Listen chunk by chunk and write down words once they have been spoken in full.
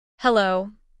Hello,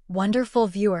 wonderful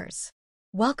viewers.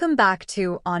 Welcome back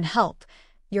to On Help,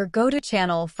 your go-to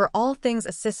channel for all things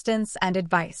assistance and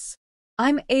advice.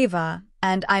 I'm Ava,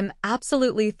 and I'm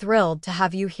absolutely thrilled to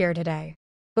have you here today.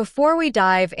 Before we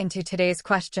dive into today's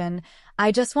question,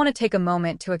 I just want to take a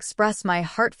moment to express my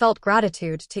heartfelt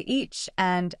gratitude to each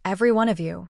and every one of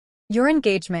you. Your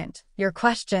engagement, your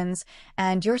questions,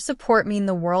 and your support mean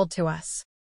the world to us.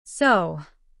 So,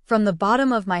 from the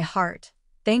bottom of my heart,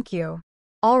 thank you.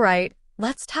 All right,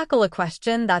 let's tackle a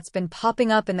question that's been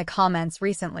popping up in the comments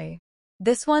recently.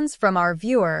 This one's from our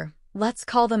viewer, let's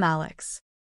call them Alex.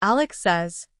 Alex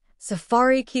says,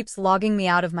 Safari keeps logging me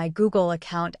out of my Google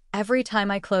account every time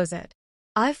I close it.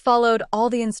 I've followed all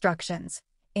the instructions,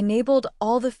 enabled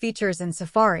all the features in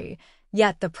Safari,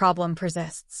 yet the problem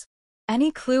persists. Any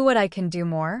clue what I can do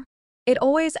more? It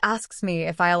always asks me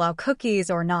if I allow cookies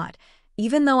or not,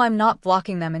 even though I'm not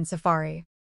blocking them in Safari.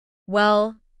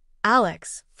 Well,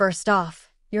 Alex, first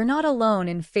off, you're not alone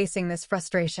in facing this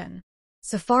frustration.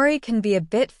 Safari can be a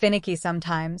bit finicky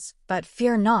sometimes, but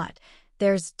fear not,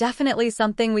 there's definitely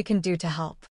something we can do to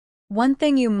help. One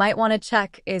thing you might want to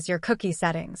check is your cookie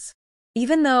settings.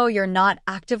 Even though you're not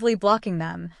actively blocking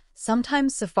them,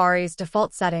 sometimes Safari's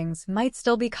default settings might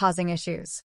still be causing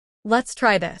issues. Let's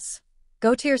try this.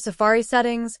 Go to your Safari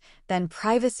settings, then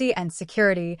Privacy and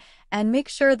Security, and make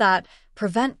sure that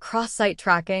Prevent Cross-Site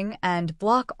Tracking and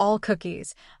Block All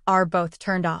Cookies are both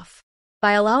turned off.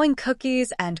 By allowing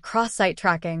cookies and cross-site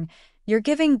tracking, you're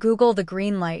giving Google the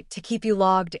green light to keep you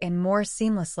logged in more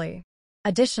seamlessly.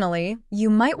 Additionally, you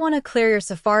might want to clear your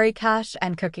Safari cache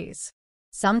and cookies.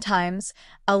 Sometimes,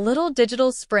 a little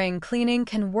digital spring cleaning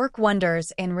can work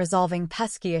wonders in resolving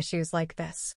pesky issues like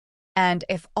this. And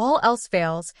if all else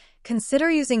fails, consider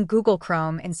using Google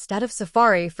Chrome instead of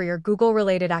Safari for your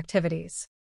Google-related activities.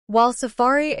 While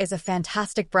Safari is a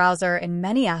fantastic browser in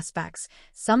many aspects,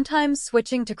 sometimes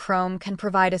switching to Chrome can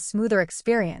provide a smoother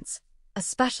experience,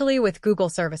 especially with Google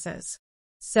services.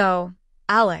 So,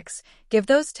 Alex, give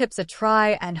those tips a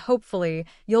try and hopefully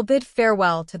you'll bid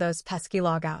farewell to those pesky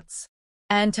logouts.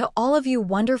 And to all of you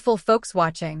wonderful folks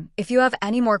watching, if you have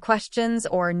any more questions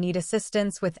or need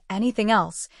assistance with anything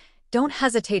else, don't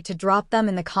hesitate to drop them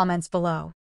in the comments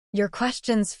below. Your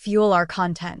questions fuel our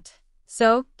content,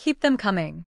 so keep them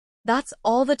coming. That's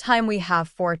all the time we have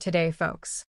for today,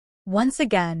 folks. Once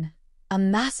again, a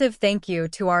massive thank you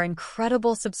to our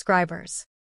incredible subscribers.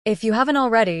 If you haven't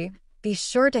already, be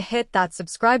sure to hit that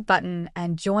subscribe button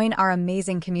and join our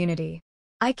amazing community.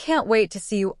 I can't wait to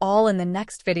see you all in the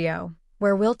next video,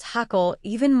 where we'll tackle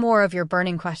even more of your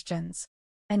burning questions.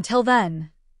 Until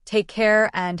then, take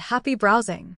care and happy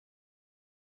browsing.